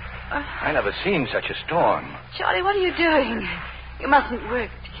 Rosie. I never seen such a storm. Charlie, what are you doing? You mustn't work,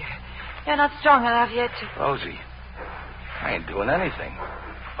 dear. You're not strong enough yet to... Rosie, I ain't doing anything.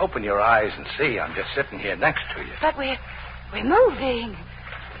 Open your eyes and see. I'm just sitting here next to you. But we're moving.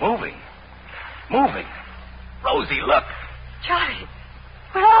 Moving? Moving? Rosie, look. Charlie,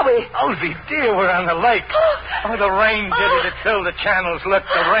 where are we? Rosie, dear, we're on the lake. Oh, the rain did it. It filled the channels. Look,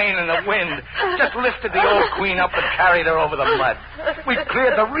 the rain and the wind just lifted the old queen up and carried her over the mud. We've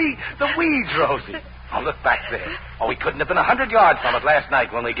cleared the weeds, Rosie. Oh, look back there. Oh, we couldn't have been 100 yards from it last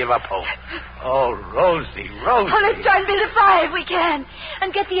night when we gave up hope. Oh, Rosie. Oh, let's try and build a fire if we can.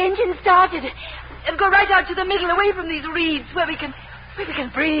 And get the engine started. And go right out to the middle, away from these reeds, where we can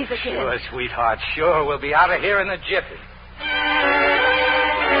breathe again. Sure, sweetheart, sure. We'll be out of here in a jiffy.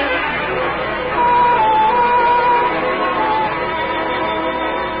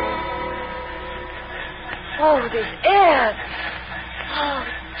 Oh, this air. Oh,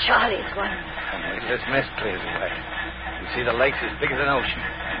 Charlie, it's wonderful. This mist clears away. You see the lake's as big as an ocean.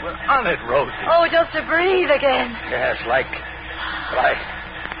 We're on it, Rosie. Oh, just to breathe again. Yes, like...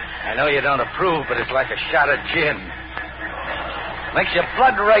 I know you don't approve, but it's like a shot of gin. Makes your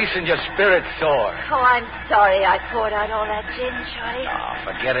blood race and your spirit soar. Oh, I'm sorry I poured out all that gin, Charlie. Oh,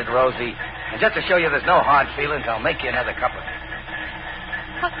 forget it, Rosie. And just to show you there's no hard feelings, I'll make you another cup of it.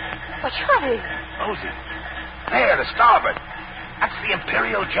 What, Charlie? Rosie. There, to starboard. That's the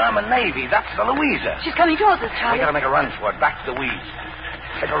Imperial German Navy. That's the Louisa. She's coming towards us, Charlie. We gotta make a run for it. Back to the weeds.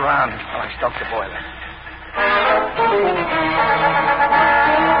 Stick around while I stoke the boiler.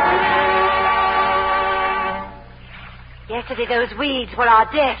 Yesterday those weeds were our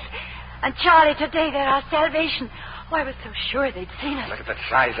death. And Charlie, today they're our salvation. Oh, I was so sure they'd seen us. Look at the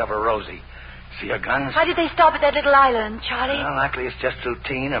size of her, Rosie. See her guns? Why did they stop at that little island, Charlie? Well, likely it's just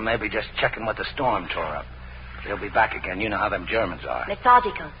routine, or maybe just checking what the storm tore up. They'll be back again. You know how them Germans are.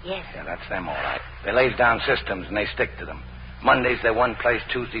 Methodical, yes. Yeah, that's them, all right. They lays down systems, and they stick to them. Mondays, they're one place,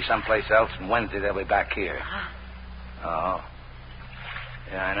 Tuesday, someplace else, and Wednesday, they'll be back here. Oh.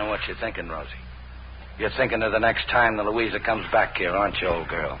 Yeah, I know what you're thinking, Rosie. You're thinking of the next time the Louisa comes back here, aren't you, old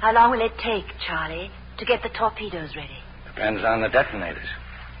girl? How long will it take, Charlie, to get the torpedoes ready? Depends on the detonators.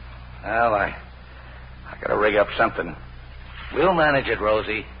 Well, I gotta rig up something. We'll manage it,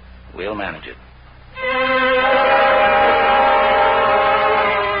 Rosie. We'll manage it.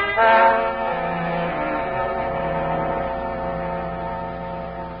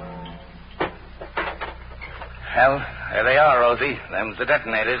 Well, there they are, Rosie. Them's the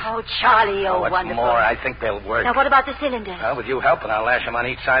detonators. Oh, Charlie, what's wonderful. more, I think they'll work. Now, what about the cylinders? Well, with you helping, I'll lash them on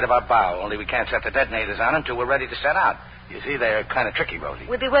each side of our bow. Only we can't set the detonators on until we're ready to set out. You see, they're kind of tricky, Rosie.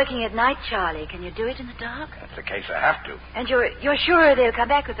 We'll be working at night, Charlie. Can you do it in the dark? That's the case I have to. And you're sure they'll come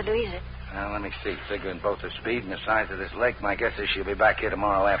back with the Louisa? Well, let me see. Figuring both the speed and the size of this lake, my guess is she'll be back here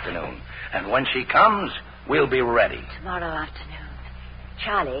tomorrow afternoon. And when she comes, we'll be ready. Tomorrow afternoon.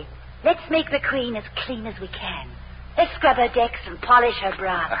 Charlie, let's make the Queen as clean as we can. Let's scrub her decks and polish her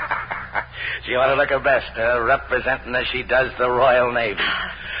brow. She ought to look her best, representing as she does the Royal Navy.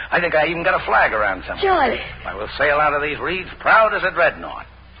 I think I even got a flag around somewhere. Charlie. I will sail out of these reeds proud as a dreadnought.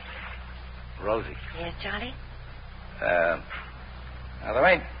 Rosie. Yes, Charlie? Now, there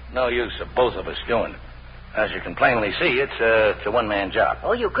ain't no use of both of us doing it. As you can plainly see, it's a one-man job.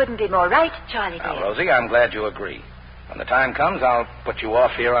 Oh, you couldn't be more right, Charlie, dear. Now, Rosie, I'm glad you agree. When the time comes, I'll put you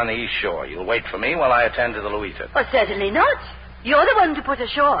off here on the east shore. You'll wait for me while I attend to the Louisa. Well, certainly not. You're the one to put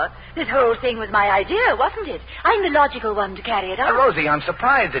ashore. This whole thing was my idea, wasn't it? I'm the logical one to carry it out. Rosie, I'm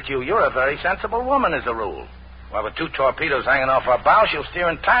surprised at you. You're a very sensible woman, as a rule. Well, with 2 torpedoes hanging off our bow, she'll steer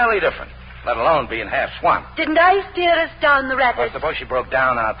entirely different, let alone being half swamped. Didn't I steer us down the rapids? Well, suppose she broke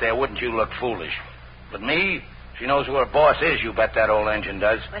down out there. Wouldn't you look foolish? But me, she knows who her boss is, you bet that old engine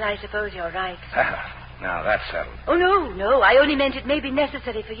does. Well, I suppose you're right. Now, that's settled. Oh, no. I only meant it may be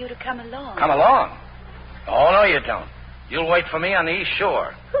necessary for you to come along. Come along? Oh, no, you don't. You'll wait for me on the east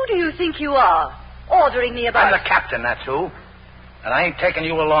shore. Who do you think you are? Ordering me about... I'm the captain, that's who. And I ain't taking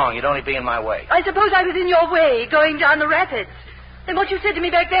you along. You'd only be in my way. I suppose I was in your way, going down the rapids. Then what you said to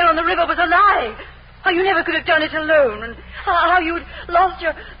me back there on the river was a lie. How you never could have done it alone. And how you'd lost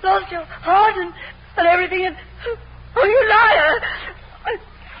your heart and everything. And... Oh, you liar.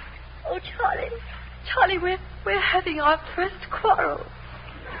 Oh, Charlie, we're having our first quarrel.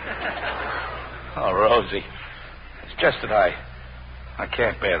 Oh, Rosie. It's just that I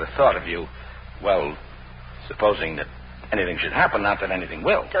can't bear the thought of you, well, supposing that anything should happen, not that anything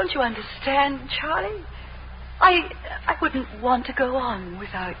will. Don't you understand, Charlie? I wouldn't want to go on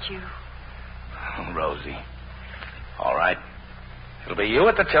without you. Oh, Rosie. All right. It'll be you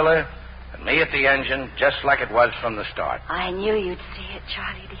at the tiller and me at the engine, just like it was from the start. I knew you'd see it,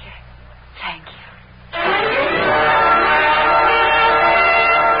 Charlie, dear. Thank you.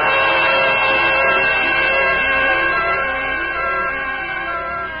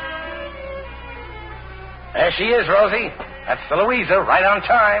 There she is, Rosie. That's the Louisa, right on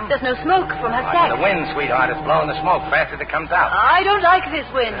time. There's no smoke from her sack. The wind, sweetheart, is blowing the smoke fast as it comes out. I don't like this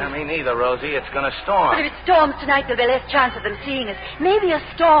wind. Me neither, Rosie. It's going to storm. But if it storms tonight, there'll be less chance of them seeing us. Maybe a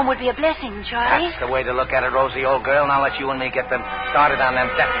storm would be a blessing, Charlie. That's the way to look at it, Rosie, old girl. Now let you and me get them started on them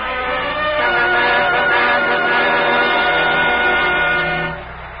detonators.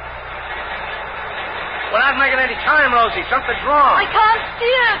 We're not making any time, Rosie. Something's wrong. I can't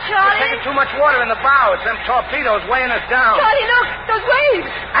steer, We're Charlie. taking too much water in the bow. It's them torpedoes weighing us down. Charlie, look, those waves.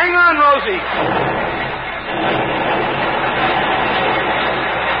 Hang on, Rosie.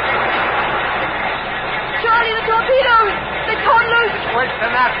 Charlie, the torpedoes. They're torn loose. Worse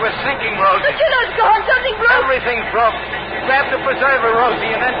than that, we're sinking, Rosie. The killer's gone. Something broke. Everything's broke. Grab the preserver,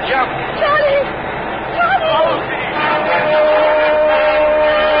 Rosie, and then jump. Charlie! Charlie!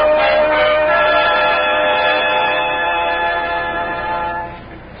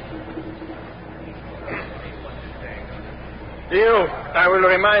 I will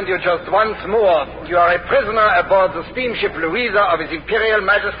remind you just once more, you are a prisoner aboard the steamship Louisa of His Imperial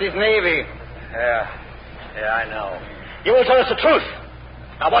Majesty's Navy. Yeah, I know. You will tell us the truth.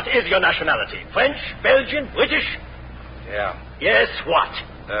 Now, what is your nationality? French, Belgian, British? Yeah. Yes, what?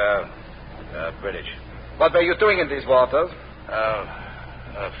 British. What were you doing in these waters?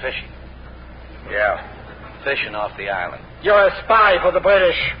 Fishing. Yeah, fishing off the island. You're a spy for the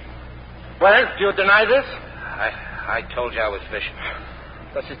British. Well, do you deny this? I told you I was fishing.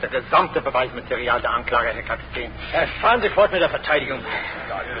 Das ist das gesamte Beweismaterial der Anklage, Herr Kapitän. Fahren Sie fort mit der Verteidigung.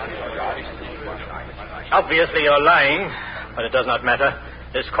 Obviously, you're lying, but it does not matter.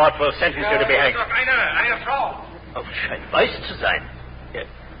 This court will sentence you to be hanged. Eine Frau. Oh, scheint weiß zu sein.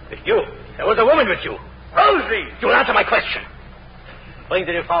 With you. There was a woman with you. Rosie! You will answer my question. Bring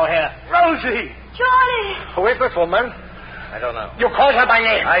the Frau her. Rosie! Charlie! Who is this woman? I don't know. You called her by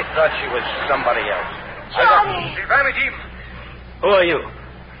name. I thought she was somebody else. Charlie! Who are you?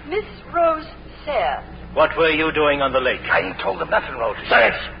 Miss Rose Sayre. What were you doing on the lake? I ain't told them nothing, Rosie.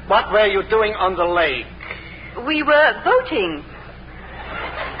 Silence! What were you doing on the lake? We were boating.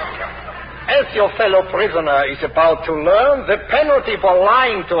 As your fellow prisoner is about to learn, the penalty for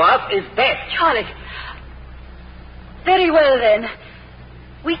lying to us is death. Charlie. Very well, then.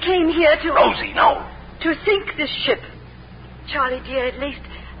 We came here to... Rosie, no. To sink this ship. Charlie, dear, at least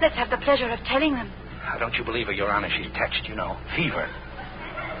let's have the pleasure of telling them. Don't you believe her, Your Honor? She's touched, you know. Fever.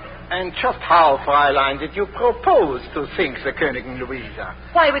 And just how, Fräulein, did you propose to sink the Königin Louisa?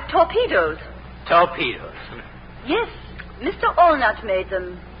 Why, with torpedoes. Torpedoes. Yes, Mr. Allnut made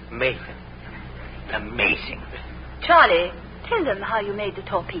them. Made them. Amazing. Charlie, tell them how you made the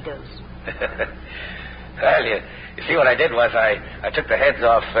torpedoes. Well, you see, what I did was I took the heads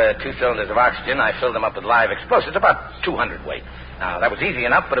off 2 cylinders of oxygen. I filled them up with live explosives, about 200 weight. Now, that was easy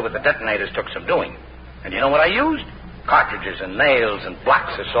enough, but it was the detonators took some doing. And you know what I used? Cartridges and nails and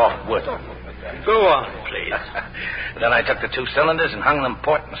blocks of soft wood. Go on, please. Then I took the 2 cylinders and hung them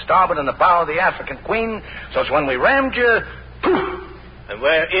port and starboard in the bow of the African Queen, so when we rammed you, poof! And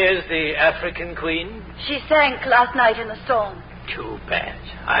where is the African Queen? She sank last night in the storm. Too bad.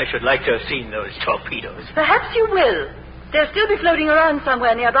 I should like to have seen those torpedoes. Perhaps you will. They'll still be floating around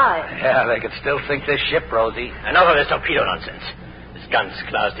somewhere nearby. Yeah, they could still sink this ship, Rosie. Enough of this torpedo nonsense. Es ist ganz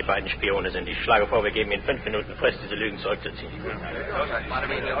klar, dass die beiden Spione sind. Ich schlage vor, wir geben in 5 Minuten Frist, diese Lügen zurückzuziehen.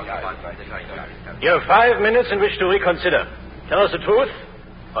 You have 5 minutes in which to reconsider. Tell us the truth,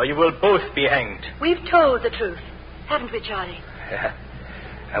 or you will both be hanged. We've told the truth, haven't we, Charlie? Yeah.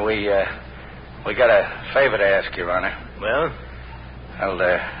 And we got a favor to ask, Your Honor. Well? Well,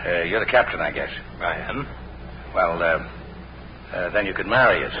 you're the captain, I guess. I am. Well, then you could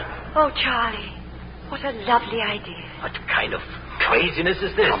marry us. Oh, Charlie, what a lovely idea. What kind of craziness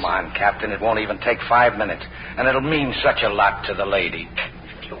is this? Come on, Captain. It won't even take 5 minutes. And it'll mean such a lot to the lady.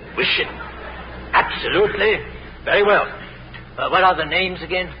 If you wish it. Absolutely. Very well. What are the names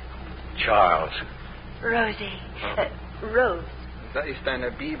again? Charles. Rosie. Rose. Da ist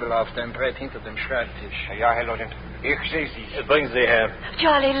eine Bibel auf dem Brett hinter dem Schreibtisch. Ja, Herr Lieutenant. Ich sehe sie. Bringen Sie her.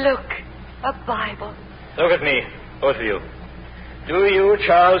 Charlie, look. A Bible. Look at me, both of you. Do you,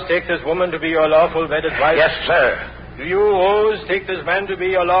 Charles, take this woman to be your lawful wedded wife? Yes, sir. Do you, Rose, take this man to be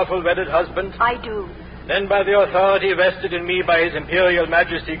your lawful wedded husband? I do. Then by the authority vested in me by His Imperial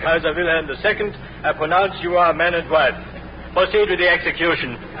Majesty Kaiser Wilhelm II, I pronounce you are man and wife. Proceed with the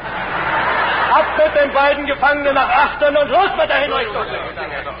execution. Ab mit den beiden Gefangenen nach Achtern und los mit der Hinrichtung!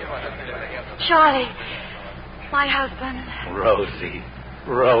 Charlie, my husband. Rosie.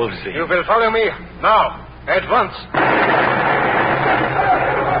 Rosie. You will follow me now, at once.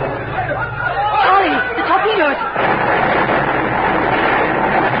 Charlie, the torpedoes.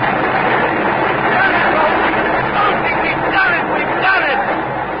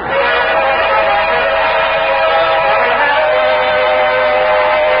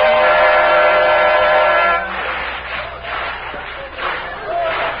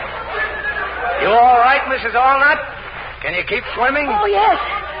 all right, Mrs. Allnut? Can you keep swimming? Oh, yes.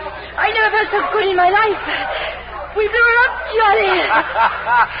 I never felt so good in my life. We blew her up, Johnny.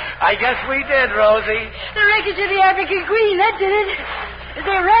 I guess we did, Rosie. The wreckage of the African Queen, that did it.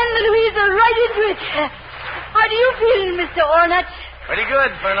 They ran the Louisa right into it. How do you feel, Mr. Ornut? Pretty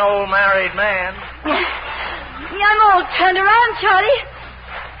good for an old married man. I'm all turned around, Charlie.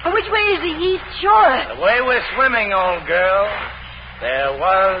 Which way is the east shore? The way we're swimming, old girl. There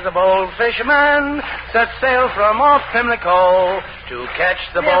was a bold fisherman set sail from off Pimlico to catch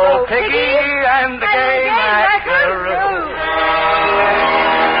the bold piggy and the gay mackerel.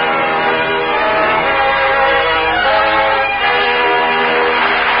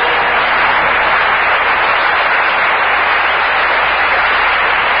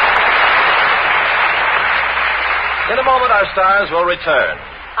 In a moment, our stars will return.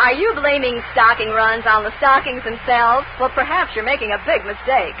 Are you blaming stocking runs on the stockings themselves? Well, perhaps you're making a big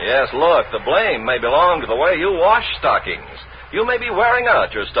mistake. Yes, look, the blame may belong to the way you wash stockings. You may be wearing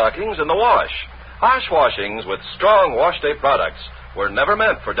out your stockings in the wash. Harsh washings with strong wash day products were never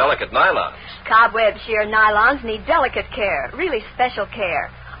meant for delicate nylons. Cobweb sheer nylons need delicate care, really special care.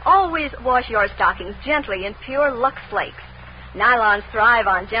 Always wash your stockings gently in pure Lux Flakes. Nylons thrive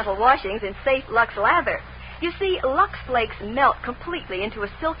on gentle washings in safe Lux lather. You see, Lux Flakes melt completely into a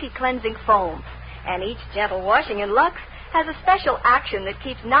silky cleansing foam. And each gentle washing in Lux has a special action that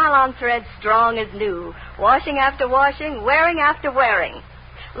keeps nylon threads strong as new, washing after washing, wearing after wearing.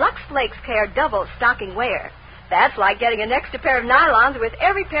 Lux Flakes care double stocking wear. That's like getting an extra pair of nylons with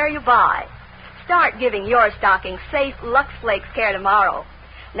every pair you buy. Start giving your stockings safe Lux Flakes care tomorrow.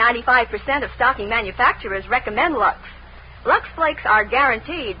 95% of stocking manufacturers recommend Lux. Lux Flakes are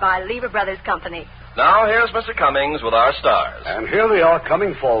guaranteed by Lever Brothers Company. Now, here's Mr. Cummings with our stars. And here they are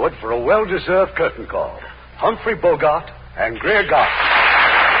coming forward for a well-deserved curtain call. Humphrey Bogart and Greer Garson.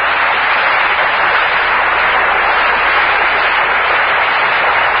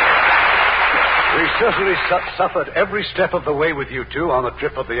 We certainly suffered every step of the way with you two on the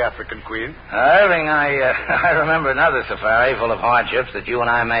trip of the African Queen. Irving, I remember another safari full of hardships that you and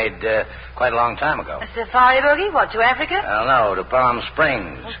I made quite a long time ago. A safari, Bogey? What, to Africa? Well, no, to Palm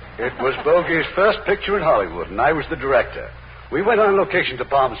Springs. It was Bogey's first picture in Hollywood, and I was the director. We went on location to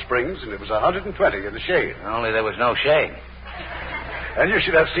Palm Springs, and it was 120 in the shade. Only there was no shade. And you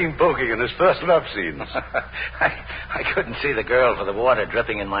should have seen Bogey in his first love scenes. I couldn't see the girl for the water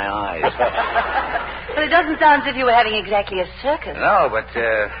dripping in my eyes. Well, it doesn't sound as if you were having exactly a circus. No, but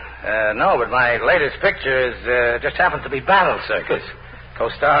my latest picture is just happens to be Battle Circus,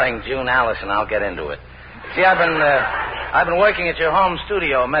 co-starring June Allison. I'll get into it. See, I've been working at your home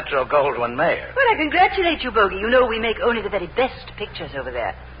studio, Metro Goldwyn Mayer. Well, I congratulate you, Bogey. You know we make only the very best pictures over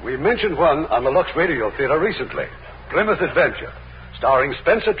there. We mentioned one on the Lux Radio Theater recently, Plymouth Adventure, starring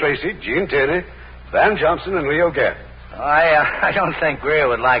Spencer Tracy, Gene Tierney, Van Johnson, and Leo Gann. I don't think Greer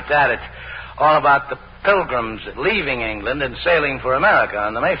would like that. It's all about the pilgrims leaving England and sailing for America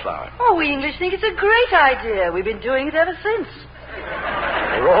on the Mayflower. Oh, we English think it's a great idea. We've been doing it ever since.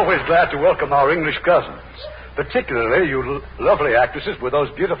 We're always glad to welcome our English cousins, particularly you lovely actresses with those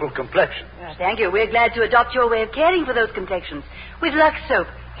beautiful complexions. Well, thank you. We're glad to adopt your way of caring for those complexions with Lux soap.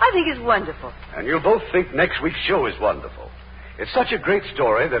 I think it's wonderful. And you'll both think next week's show is wonderful. It's such a great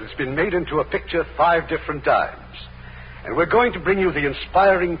story that it's been made into a picture 5 different times. And we're going to bring you the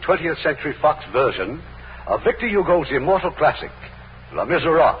inspiring 20th Century Fox version of Victor Hugo's immortal classic, Les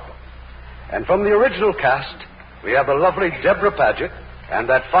Miserables. And from the original cast, we have the lovely Deborah Paget and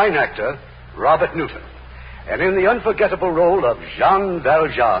that fine actor, Robert Newton. And in the unforgettable role of Jean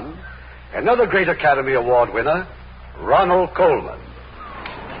Valjean, another great Academy Award winner, Ronald Colman.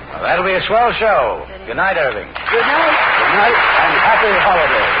 Well, that'll be a swell show. Good night, Irving. Good night. Good night and happy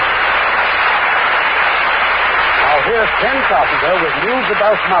holidays. Now here's Ken Carpenter with news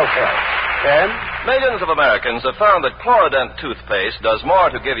about mouth health. Ken? Millions of Americans have found that Chlorodent toothpaste does more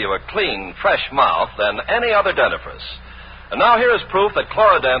to give you a clean, fresh mouth than any other dentifrice. And now here is proof that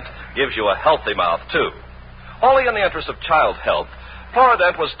Chlorodent gives you a healthy mouth, too. Wholly in the interest of child health,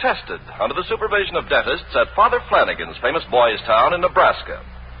 Chlorodent was tested under the supervision of dentists at Father Flanagan's famous Boys Town in Nebraska.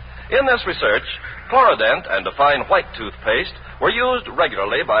 In this research, Chlorodent and a fine white toothpaste were used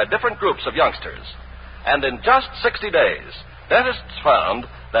regularly by different groups of youngsters. And in just 60 days, dentists found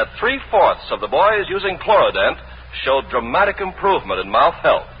that 3/4 of the boys using Chlorodent showed dramatic improvement in mouth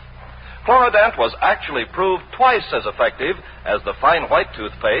health. Chlorodent was actually proved twice as effective as the fine white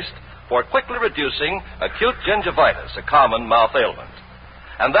toothpaste for quickly reducing acute gingivitis, a common mouth ailment.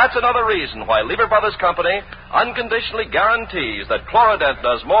 And that's another reason why Lever Brothers Company unconditionally guarantees that Chlorodent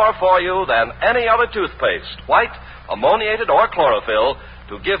does more for you than any other toothpaste, white, ammoniated, or chlorophyll,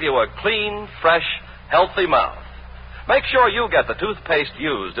 to give you a clean, fresh, healthy mouth. Make sure you get the toothpaste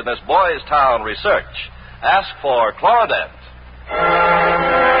used in this Boys Town research. Ask for Chlorodent.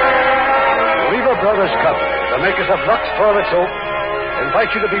 Lever Brothers Company, the makers of Lux Toilet Soap,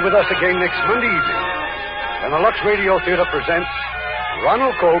 invite you to be with us again next Monday evening when the Lux Radio Theater presents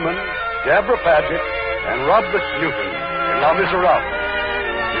Ronald Colman, Deborah Paget, and Robert Newton in Les Miserables.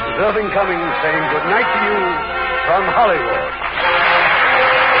 This is Irving Cummings saying good night to you from Hollywood.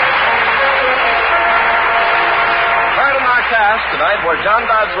 Heard in our cast tonight were John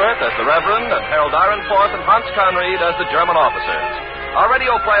Dodsworth as the Reverend and Harold Ironforth and Hans Conried as the German officers. Our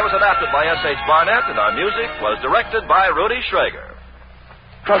radio play was adapted by S.H. Barnett, and our music was directed by Rudy Schrager.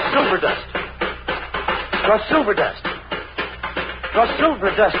 Trust Silver Dust. Trust Silver Dust. Trust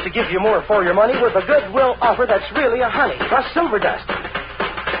Silver Dust to give you more for your money with a goodwill offer that's really a honey. Trust Silver Dust.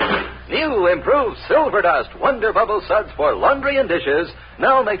 New improved Silver Dust Wonder Bubble Suds for laundry and dishes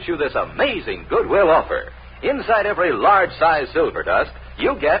now makes you this amazing goodwill offer. Inside every large-size Silver Dust,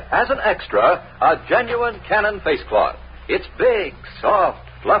 you get, as an extra, a genuine Canon face cloth. It's big, soft,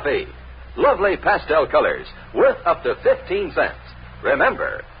 fluffy, lovely pastel colors, worth up to 15 cents.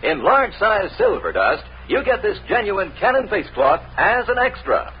 Remember, in large-size Silver Dust, you get this genuine Canon face cloth as an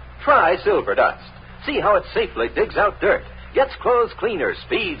extra. Try Silver Dust. See how it safely digs out dirt, gets clothes cleaner,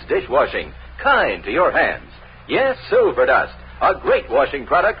 speeds dishwashing, kind to your hands. Yes, Silver Dust, a great washing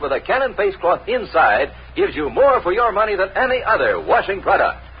product with a Canon face cloth inside, gives you more for your money than any other washing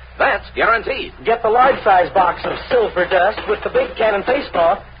product. That's guaranteed. Get the large-size box of Silver Dust with the big Canon face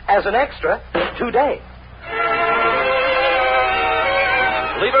cloth as an extra today.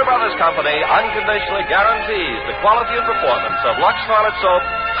 Lever Brothers Company unconditionally guarantees the quality and performance of Lux Toilet Soap,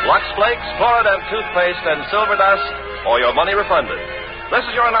 Lux Flakes, Chlorodent Toothpaste, and Silver Dust, or your money refunded. This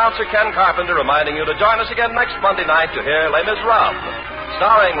is your announcer, Ken Carpenter, reminding you to join us again next Monday night to hear Les Miserables,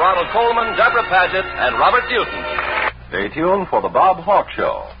 starring Ronald Colman, Deborah Paget, and Robert Newton. Stay tuned for the Bob Hawk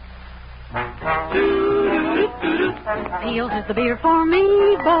Show. Peels is the beer for me,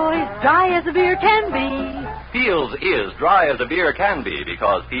 boys, dry as a beer can be. Peels is dry as a beer can be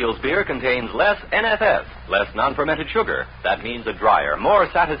because Peels beer contains less NFS, less non-fermented sugar. That means a drier, more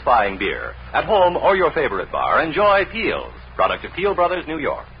satisfying beer. At home or your favorite bar, enjoy Peels, product of Peel Brothers, New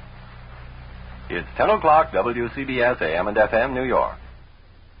York. It's 10 o'clock, WCBS AM and FM, New York.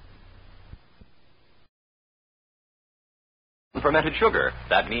 Fermented sugar.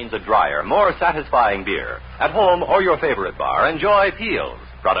 That means a drier, more satisfying beer. At home or your favorite bar, enjoy Peels,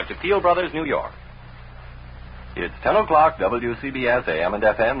 product of Peel Brothers, New York. It's 10 o'clock, WCBS AM and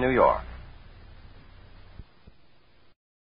FM, New York.